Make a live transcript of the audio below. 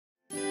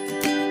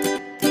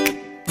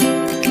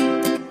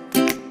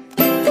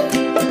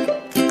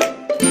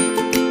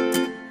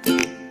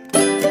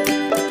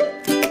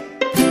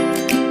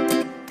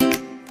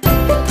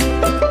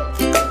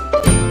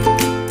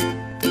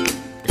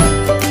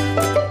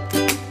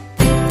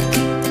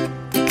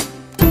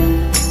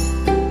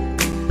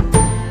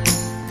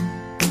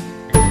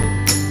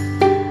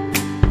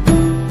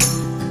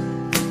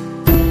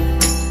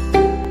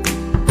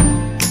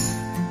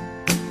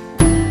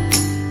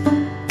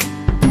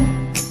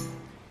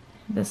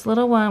This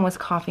little one was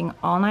coughing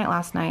all night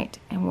last night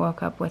and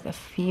woke up with a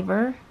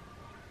fever.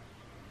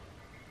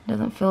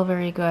 Doesn't feel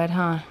very good,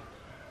 huh?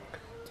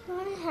 Do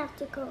I have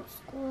to go to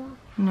school?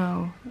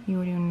 No,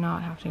 you do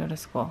not have to go to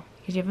school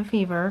because you have a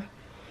fever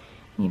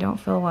and you don't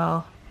feel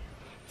well.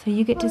 So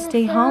you get to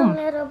stay home. When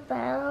I feel a little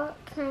better,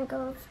 can I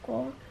go to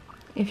school?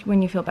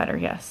 When you feel better,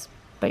 yes.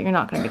 But you're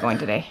not going to be going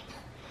today.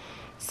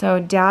 So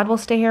Dad will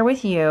stay here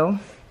with you.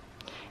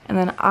 And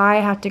then I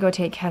have to go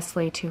take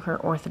Kesley to her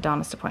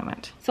orthodontist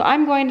appointment. So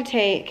I'm going to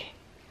take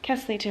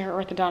Kesley to her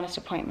orthodontist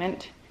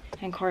appointment.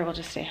 And Corey will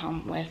just stay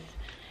home with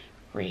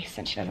Reese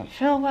since she doesn't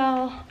feel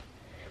well.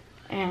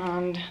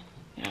 And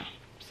yeah,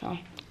 so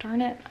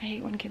darn it. I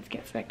hate when kids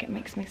get sick. It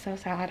makes me so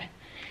sad. It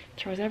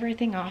throws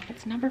everything off.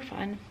 It's never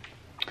fun.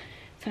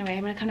 So anyway,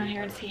 I'm going to come down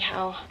here and see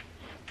how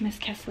Miss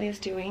Kesley is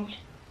doing.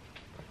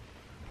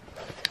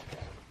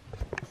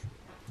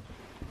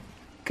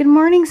 Good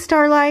morning,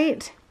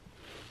 Starlight.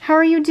 How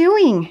are you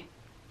doing?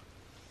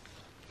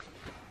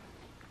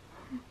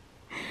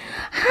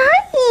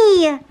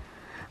 Hi!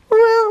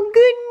 Well,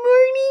 good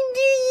morning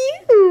to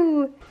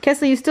you.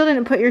 Kesley, you still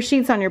didn't put your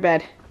sheets on your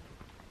bed.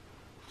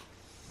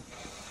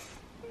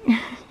 She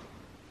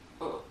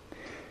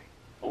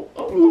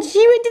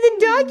went to the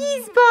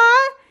doggy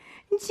spa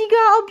and she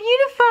got all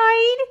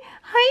beautified.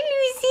 Hi,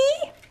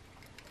 Lucy.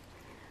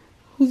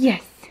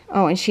 Yes.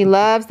 Oh, and she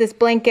loves this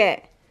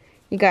blanket.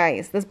 You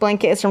guys, this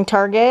blanket is from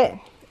Target.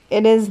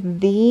 It is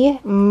the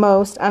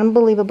most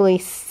unbelievably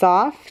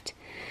soft,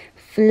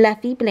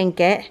 fluffy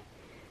blanket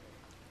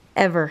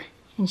ever.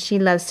 And she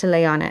loves to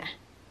lay on it.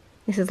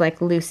 This is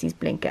like Lucy's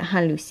blanket,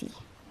 huh, Lucy?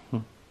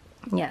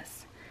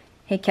 Yes.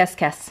 Hey,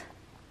 Kes.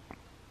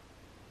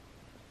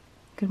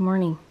 Good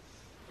morning.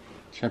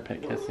 Should I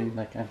pet Kesley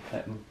like I'm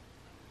petting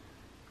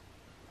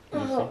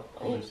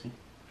Lucy?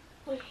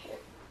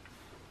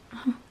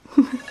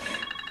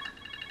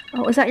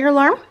 Oh, is that your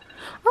alarm?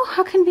 Oh,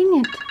 how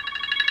convenient.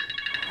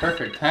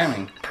 Perfect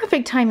timing.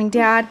 Perfect timing,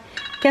 Dad.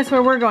 Guess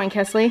where we're going,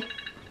 Kesley?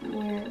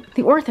 Where?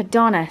 The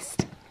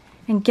orthodontist.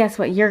 And guess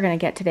what you're going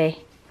to get today?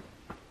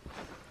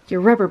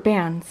 Your rubber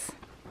bands.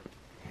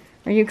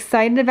 Are you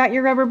excited about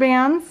your rubber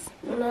bands?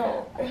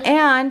 No.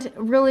 And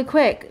really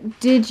quick,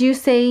 did you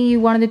say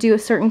you wanted to do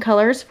certain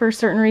colors for a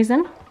certain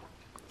reason?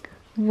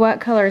 What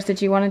colors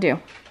did you want to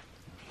do?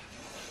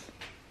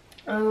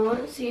 I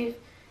want to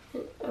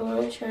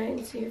try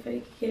and see if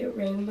I can get a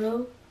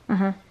rainbow.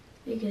 Uh-huh.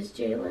 Because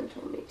Jalen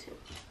told me to.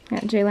 Yeah,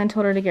 Jalen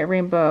told her to get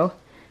rainbow.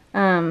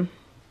 Yeah,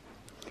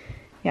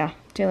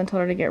 Jalen told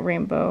her to get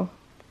rainbow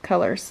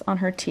colors on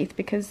her teeth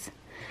because,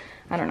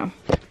 I don't know.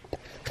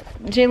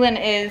 Jalen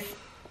is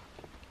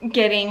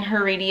getting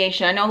her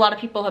radiation. I know a lot of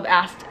people have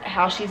asked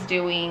how she's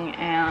doing,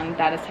 and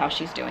that is how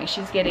she's doing.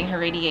 She's getting her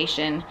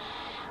radiation.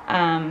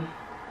 And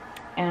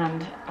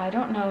I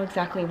don't know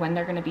exactly when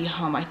they're going to be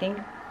home. I think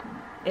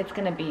it's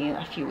going to be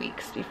a few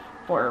weeks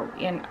before,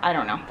 and I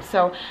don't know.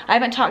 So I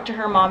haven't talked to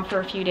her mom for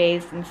a few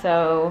days, and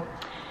so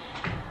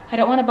I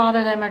don't want to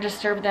bother them or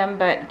disturb them,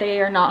 but they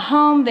are not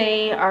home.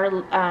 They are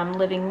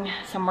living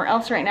somewhere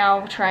else right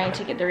now, trying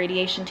to get the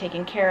radiation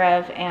taken care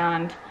of,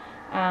 and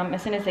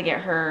as soon as they get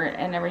her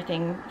and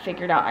everything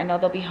figured out, I know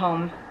they'll be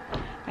home,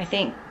 I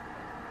think,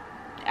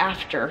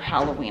 after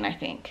Halloween, I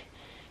think.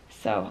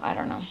 So, I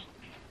don't know.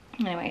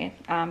 Anyway,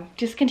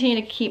 just continue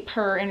to keep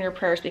her in your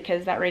prayers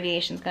because that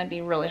radiation is going to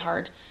be really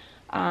hard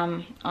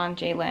on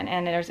Jalen,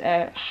 and there's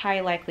a high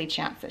likely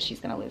chance that she's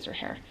going to lose her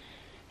hair.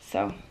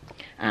 So,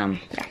 yeah.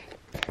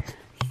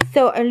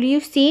 So,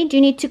 Lucy, do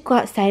you need to go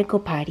outside, go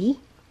potty?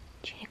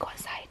 Do you need to go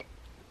outside?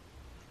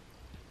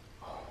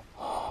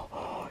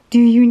 Do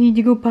you need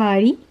to go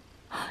potty?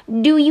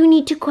 Do you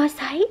need to go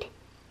outside?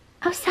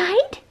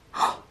 Outside?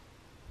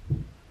 Do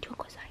you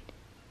go outside?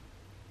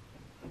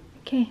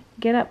 Okay,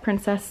 get up,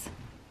 princess.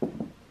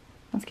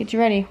 Let's get you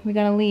ready. We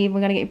gotta leave.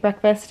 We gotta get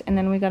breakfast, and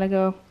then we gotta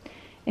go.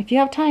 If you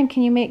have time,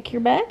 can you make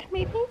your bed,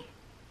 maybe?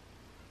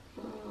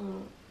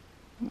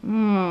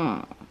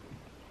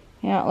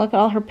 Yeah, look at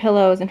all her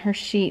pillows and her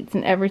sheets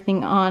and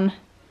everything on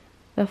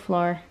the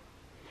floor.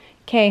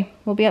 Okay,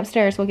 we'll be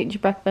upstairs. We'll get you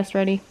breakfast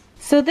ready.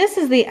 So this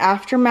is the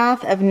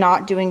aftermath of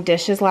not doing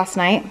dishes last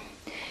night.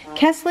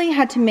 Kesley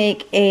had to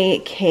make a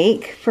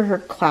cake for her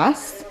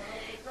class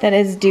that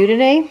is due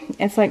today.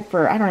 It's like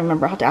for, I don't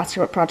remember, I'll have to ask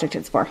her what project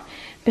it's for.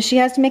 But she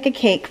has to make a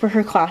cake for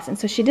her class, and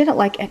so she did it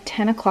like at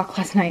 10 o'clock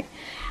last night.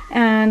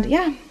 And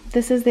yeah,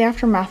 this is the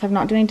aftermath of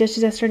not doing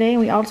dishes yesterday, and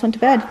we all just went to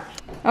bed.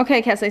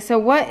 Okay, Kesley, so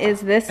what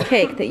is this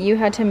cake that you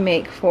had to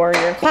make for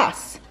your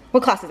class?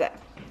 What class is it?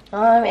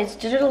 It's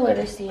digital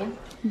literacy.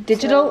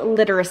 Digital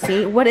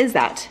literacy, what is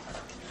that?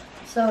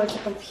 So it's a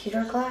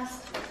computer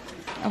class.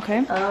 Okay.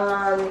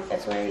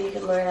 It's where you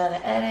can learn how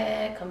to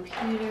edit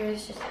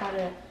computers, just how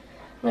to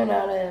learn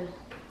how to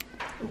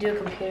do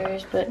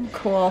computers. But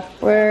cool.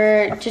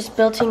 We're just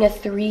building a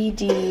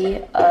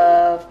 3D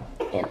of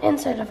an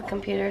inside of a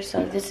computer.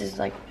 So this is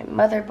like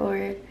my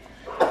motherboard,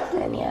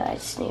 and yeah, I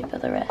just need to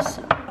build the rest.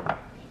 So.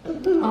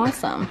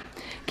 Awesome.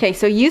 Okay,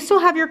 so you still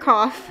have your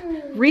cough.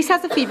 Reese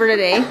has a fever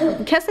today.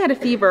 Kesley had a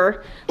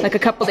fever like a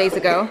couple days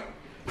ago.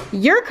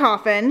 You're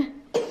coughing.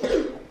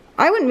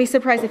 I wouldn't be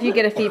surprised if you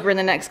get a fever in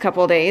the next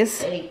couple of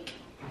days.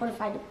 What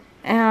if I do?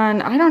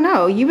 And I don't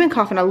know, you've been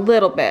coughing a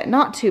little bit,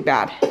 not too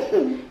bad.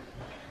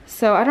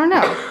 So I don't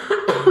know.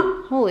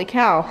 Holy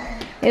cow.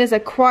 It is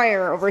a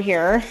choir over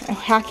here, a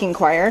hacking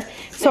choir.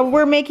 So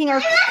we're making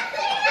our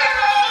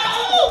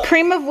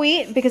cream of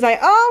wheat because I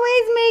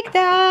always make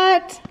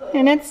that.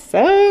 And it's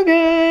so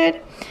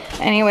good.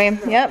 Anyway,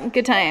 yep,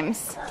 good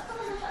times.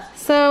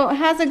 So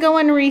how's it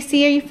going, Reese? Are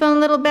you feeling a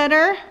little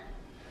better?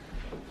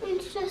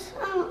 It's just,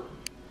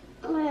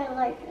 I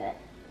like it.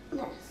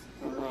 You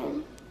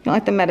don't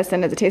like the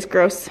medicine? Does it taste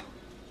gross?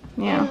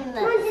 Yeah.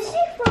 Did she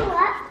throw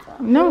up?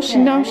 No, she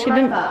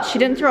didn't. She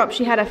didn't throw up.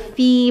 She had a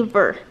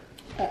fever.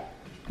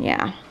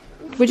 Yeah.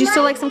 Would you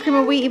still like some cream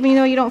of wheat even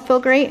though you don't feel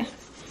great?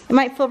 It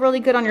might feel really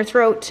good on your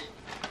throat.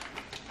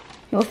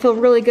 It'll feel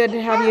really good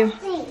to have you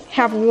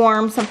have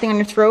warm something on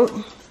your throat.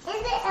 Is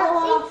it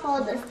healthy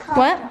for this color?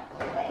 What?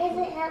 Is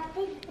it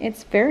healthy?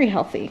 It's very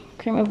healthy.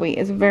 Cream of wheat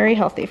is very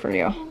healthy for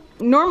you.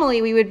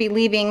 Normally we would be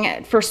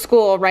leaving for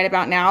school right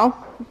about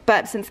now,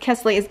 but since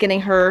Kesley is getting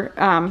her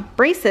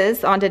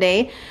braces on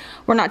today,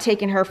 we're not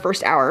taking her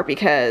first hour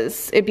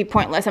because it'd be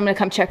pointless. I'm gonna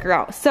come check her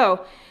out.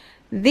 So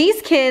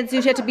these kids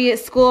usually have to be at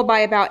school by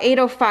about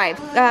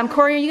 8:05.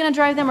 Corey, are you gonna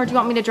drive them or do you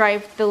want me to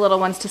drive the little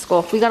ones to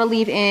school? We gotta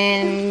leave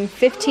in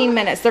 15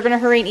 minutes. They're gonna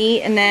hurry and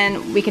eat and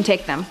then we can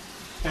take them.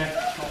 Okay,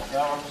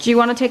 that one. Do you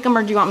wanna take them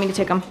or do you want me to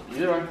take them?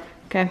 Either one.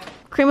 Okay.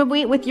 Cream of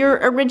wheat with your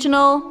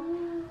original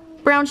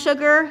brown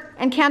sugar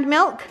and canned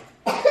milk?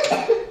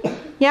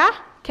 Yeah?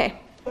 Okay.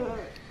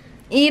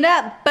 Eat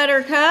up,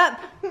 Buttercup.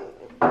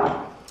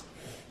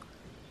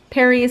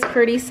 Perri is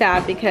pretty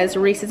sad because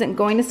Reese isn't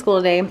going to school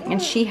today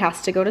and she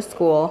has to go to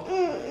school.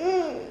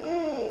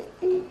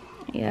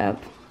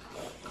 Yep.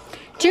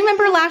 Do you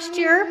remember last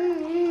year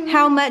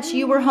how much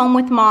you were home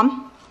with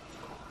Mom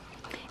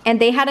and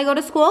they had to go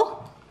to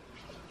school?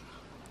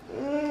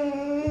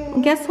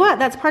 Guess what?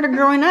 That's part of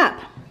growing up.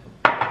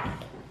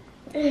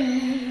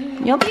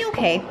 You'll be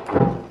okay.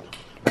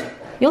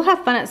 You'll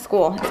have fun at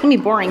school. It's gonna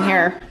be boring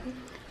here.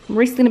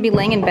 Reese is gonna be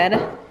laying in bed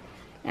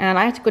and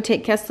I have to go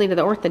take Kesley to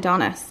the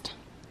orthodontist.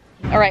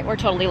 All right, we're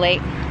totally late.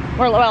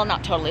 Well,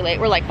 not totally late.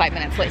 We're like 5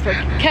 minutes late for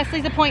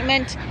Kesley's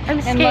appointment. I'm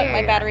and look, my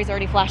scared. battery's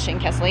already flashing,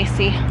 Kesley.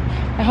 See,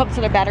 I hope this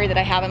other battery that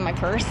I have in my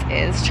purse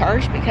is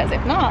charged because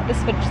if not, this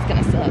is just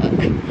gonna suck.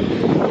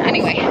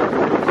 Anyway,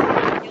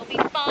 you'll be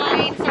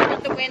fine. Sorry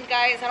about the wind,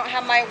 guys. I don't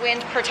have my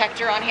wind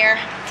protector on here.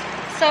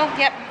 So,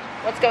 yep,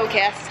 let's go,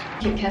 Kes.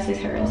 Cute Kesley's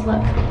hair is,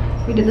 look.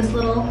 We did this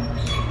little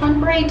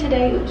fun braid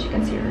today. Oops, you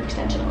can see her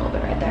extension a little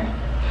bit right there.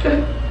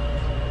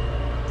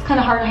 It's kind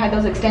of hard to hide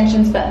those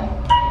extensions, but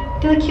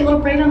did a cute little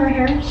braid on her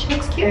hair. She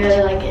looks cute. I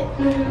really like it.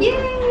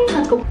 Yay!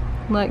 Let's go.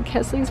 Look,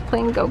 Kesley's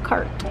playing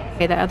go-kart.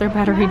 Okay, the other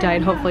battery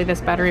died. Hopefully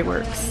this battery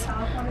works.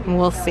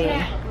 We'll see.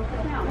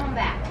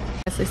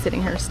 Kesley's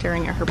sitting here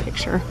staring at her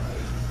picture.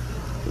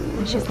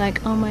 And she's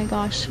like, oh my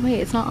gosh,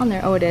 wait, it's not on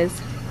there. Oh, it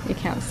is. You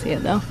can't see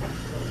it though.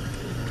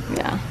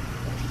 Yeah.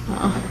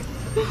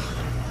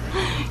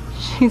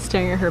 She's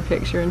staring at her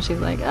picture and she's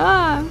like,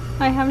 ah,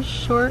 I have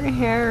short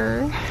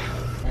hair.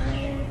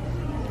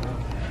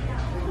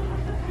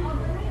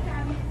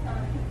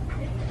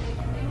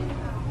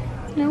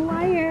 No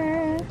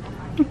wire.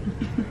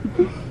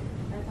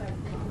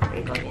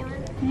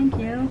 Thank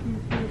you.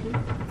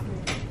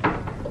 I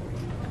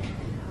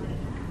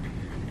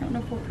don't know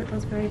if we'll put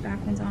those very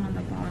back ones on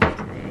the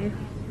bottom today.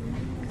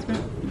 Because we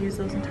don't use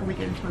those until we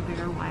get into a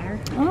bigger wire.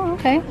 Oh,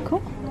 okay,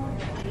 cool.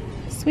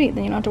 Sweet,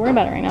 then you don't have to worry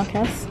about it right now,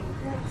 Kes.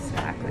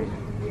 Exactly.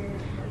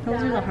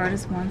 Those are the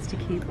hardest ones to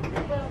keep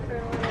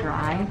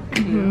dry,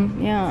 too.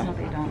 Yeah. So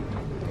they don't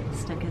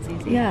stick as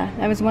easy. Yeah,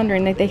 I was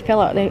wondering, they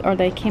fell out, or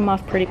they came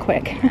off pretty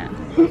quick. Yeah.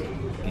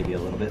 Give you a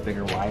little bit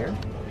bigger wire,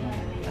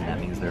 and that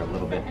means they're a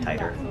little bit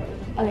tighter.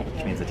 Okay.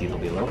 Which means the teeth will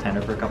be a little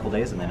tender for a couple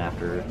days, and then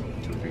after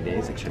 2 or 3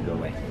 days, it should go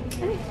away.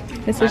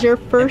 This is your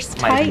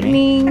first Might be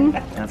me. tightening.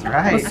 That's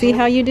right. We'll see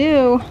how you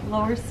do.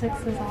 Lower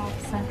 6 is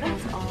off,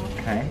 central's off.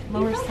 Okay.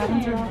 Lower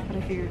 7s are off, but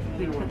I figured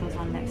we put those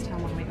on next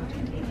time when we go to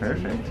the teeth.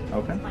 Perfect.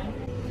 Open.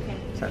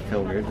 Does that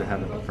feel weird to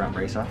have the front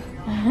brace off?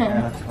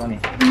 Yeah, that's funny.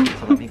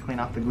 So let me clean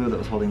off the glue that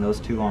was holding those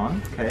two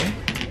on, okay?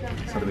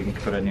 So that we can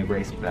put a new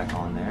brace back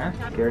on there.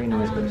 Scary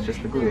noise, but it's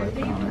just the glue, I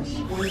promise.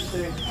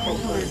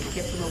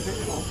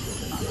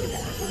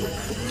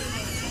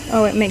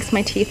 Oh, it makes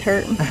my teeth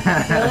hurt. Really?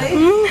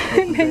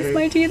 It makes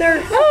my teeth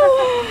hurt.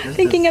 Oh,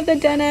 thinking of the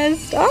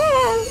dentist.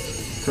 Ah.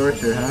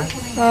 Torture, huh?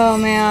 Oh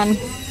man.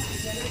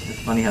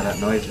 It's funny how that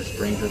noise just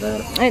brings it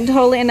out. I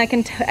totally, and I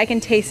can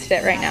taste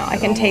it right now. I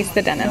can taste the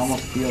I dentist.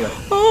 almost feel it.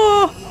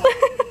 Oh.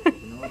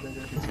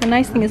 The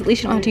nice thing is at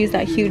least you don't have to use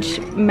that huge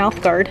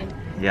mouth guard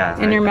Yeah.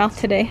 in your mouth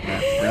today.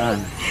 That's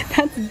done.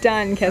 That's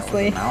done,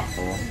 Kesley.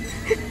 Mouthful.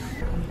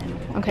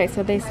 Okay,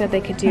 so they said they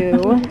could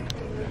do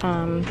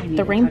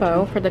the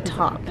rainbow for the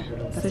top.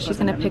 So she's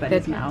gonna pick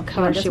the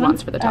color she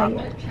wants for the top.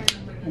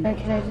 Can I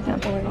do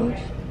the orange?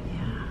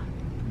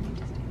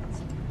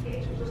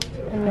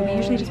 And We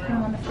usually just put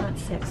them on the front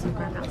 6, so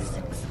grab out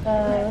 6.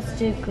 let's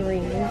do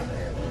green.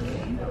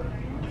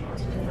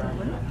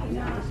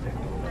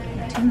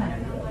 Do you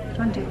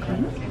want to do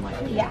clean?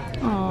 Yeah.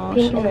 Oh,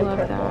 Pink she'll and then love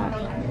purple.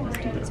 that. Let's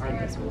do this pink.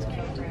 This one's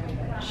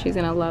cute. She's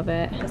gonna love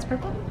it. This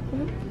purple?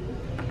 Okay.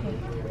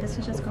 This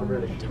is just going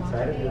with the top.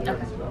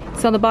 Okay.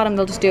 So on the bottom,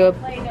 they'll just do a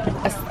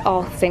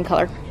all same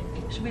color.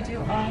 Should we do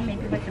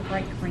maybe like the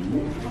bright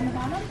green on the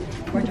bottom?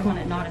 Or do you want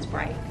it not as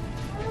bright?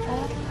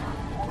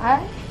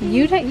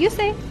 You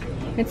say.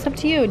 It's up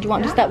to you. Do you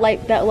want just that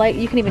light?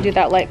 You can even do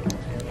that light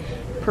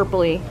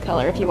purpley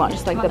color if you want,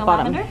 just like the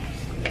bottom.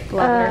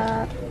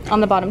 Lavender. On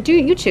the bottom.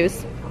 You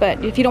choose.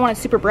 But if you don't want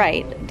it super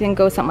bright, then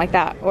go something like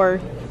that. Or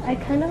I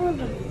kind of want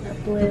the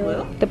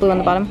blue. the blue on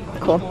the bottom.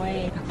 Cool.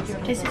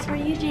 This is for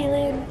you,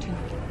 Jalen.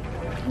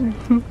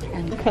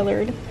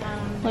 Colored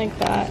like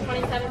that.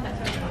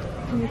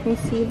 You can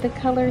see the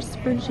colors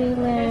for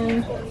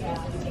Jalen.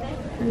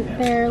 Right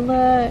there,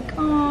 look.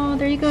 Oh,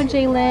 there you go,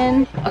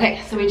 Jalen. Okay,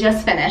 so we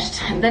just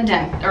finished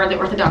the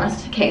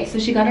orthodontist. Okay, so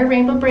she got her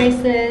rainbow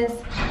braces.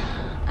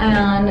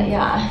 And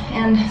yeah,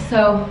 and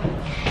so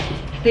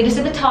they just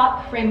did the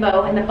top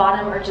rainbow and the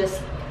bottom are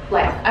just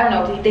like, I don't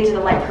know, they did a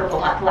light purple,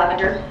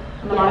 lavender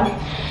on the bottom.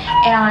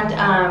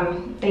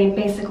 And they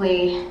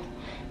basically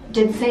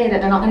did say that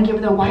they're not gonna give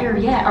her the wire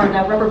yet, or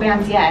the rubber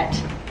bands yet,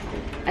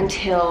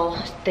 until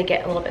they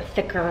get a little bit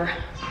thicker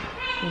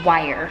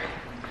wire.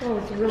 Oh,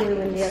 it's really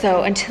windy.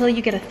 So until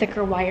you get a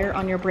thicker wire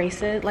on your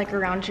braces, like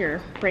around your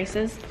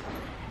braces,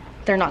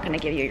 they're not gonna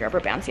give you your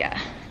rubber bands yet.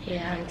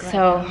 Yeah, I'm glad.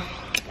 So,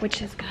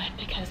 which is good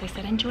because they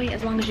said enjoy it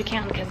as long as you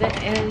can because it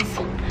is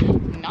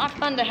not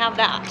fun to have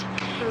that.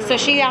 So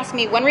she asked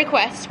me one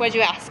request. What did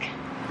you ask?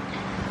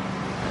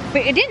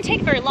 But it didn't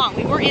take very long.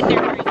 We weren't in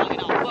there very long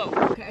at all.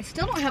 Whoa. Okay, I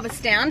still don't have a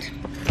stand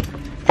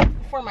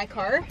for my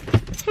car,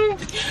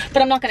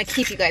 but I'm not gonna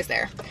keep you guys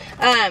there.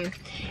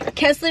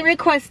 Kesley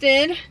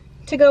requested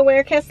to go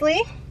where, Kesley?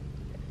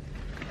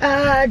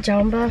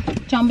 Jamba.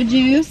 Jamba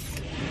Juice.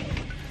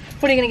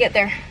 What are you gonna get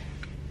there?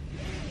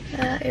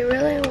 I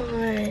really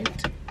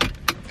want,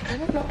 I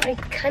don't know, I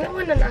kind of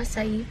want an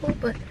acai bowl,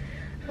 but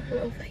I don't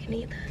know if I can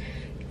eat that.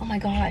 Oh my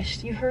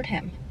gosh, you heard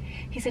him.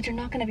 He said you're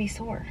not gonna be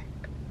sore.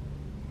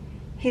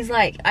 He's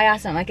like, I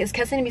asked him, like, is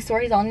Kesley gonna be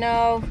sore? He's all,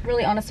 no,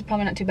 really honestly,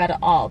 probably not too bad at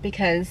all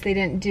because they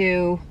didn't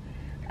do,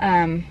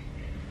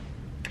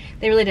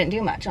 they really didn't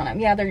do much on him.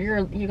 Yeah,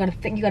 you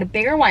got a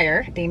bigger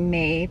wire. They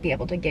may be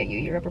able to get you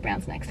your rubber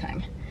bands next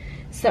time.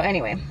 So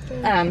anyway,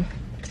 yeah,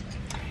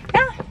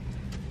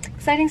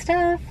 exciting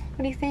stuff.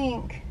 What do you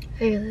think?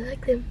 I really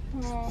like them.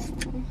 Oh,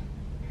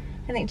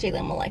 I think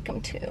Jalen will like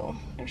them too.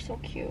 They're so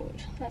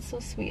cute. That's so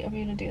sweet of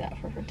you to do that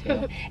for her too.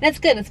 And it's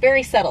good. It's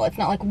very subtle. It's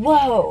not like,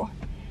 whoa.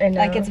 I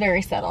know. Like, it's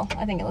very subtle.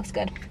 I think it looks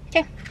good.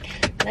 Okay,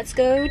 let's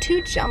go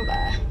to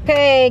Jamba.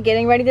 Okay,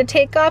 getting ready to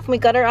take off. We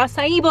got our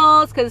acai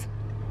bowls because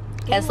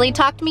Kesley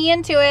talked me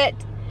into it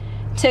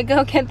to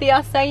go get the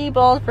acai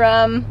bowl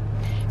from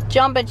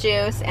Jamba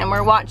Juice. And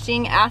we're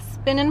watching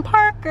Aspen and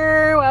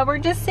Parker while we're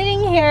just sitting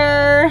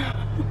here.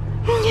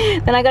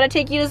 Then I gotta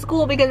take you to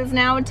school because it's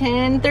now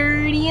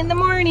 10:30 in the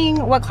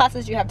morning. What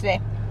classes do you have today?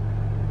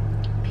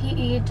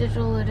 PE,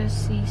 digital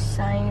literacy,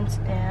 science,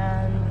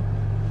 and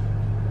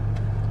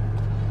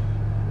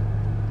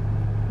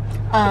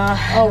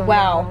oh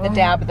wow, the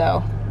dab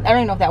though. I don't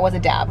even know if that was a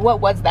dab. What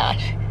was that?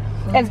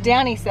 As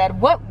Danny said,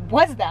 what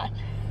was that?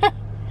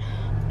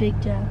 big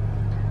dab,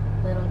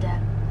 little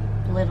dab,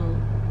 little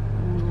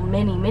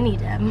mini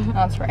dab. Oh,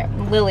 that's right.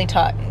 Lily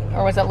taught,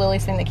 or was that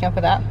Lily's thing that came up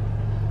with that?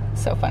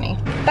 So funny.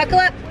 Buckle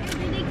up.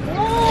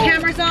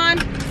 Camera's on.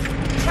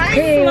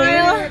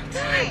 Smile.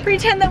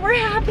 Pretend that we're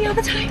happy all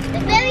the time.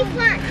 It's very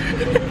fun.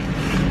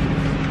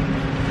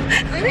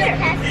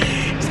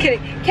 Just kidding.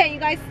 Okay, you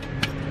guys.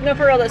 No,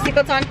 for real though.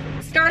 Seatbelts on.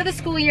 Start of the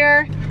school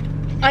year.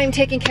 I'm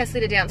taking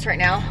Kesley to dance right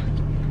now.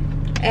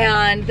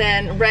 And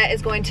then Rhett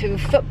is going to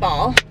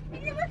football.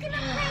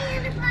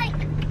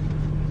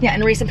 Yeah,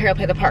 and Reese and Perri will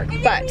play the park.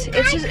 But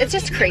it's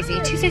just crazy.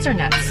 Tuesdays are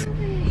nuts.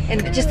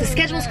 And just the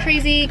schedule's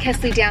crazy.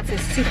 Kesley dances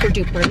super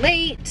duper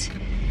late.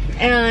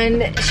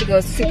 And she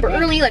goes super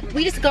early. Like,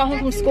 we just got home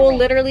from school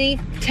literally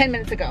 10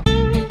 minutes ago.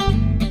 You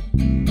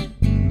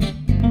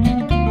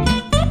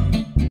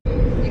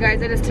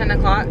guys, it is 10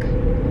 o'clock.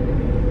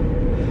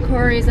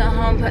 Corey's at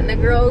home putting the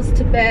girls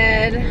to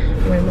bed.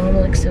 My mom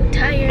looks so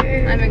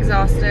tired. I'm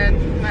exhausted.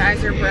 My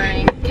eyes are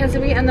burning.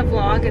 Kesley, we end the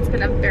vlog. It's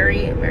been a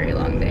very, very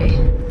long day.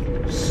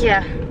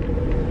 Yeah.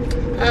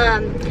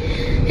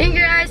 Thank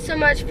you guys so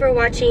much for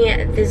watching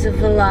this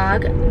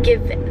vlog.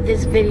 Give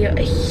this video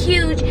a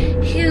huge,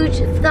 huge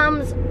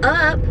thumbs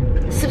up.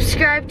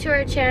 Subscribe to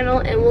our channel,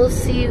 and we'll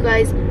see you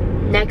guys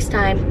next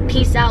time.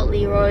 Peace out,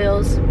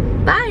 LeRoys.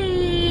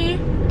 Bye.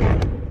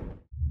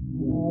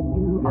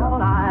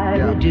 All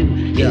I do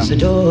is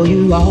adore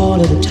you all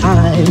of the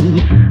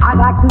time. I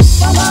like to